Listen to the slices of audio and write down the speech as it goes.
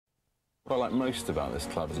What I like most about this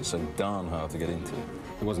club is it's so darn hard to get into.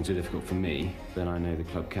 It wasn't too difficult for me, then I know the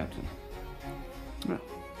club captain. Well,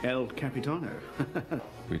 El Capitano.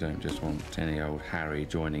 We don't just want any old Harry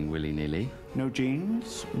joining willy-nilly. No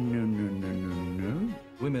jeans? No.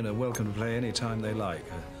 Women are welcome to play any time they like,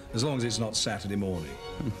 as long as it's not Saturday morning.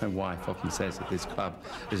 My wife often says that this club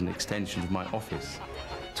is an extension of my office.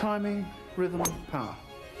 Timing, rhythm, power.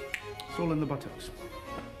 It's all in the buttocks.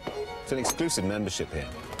 It's an exclusive membership here.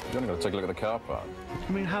 You've only got to take a look at the car park.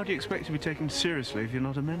 I mean, how do you expect to be taken seriously if you're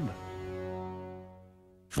not a member?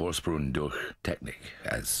 Vorsprung durch Technik,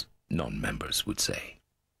 as non-members would say.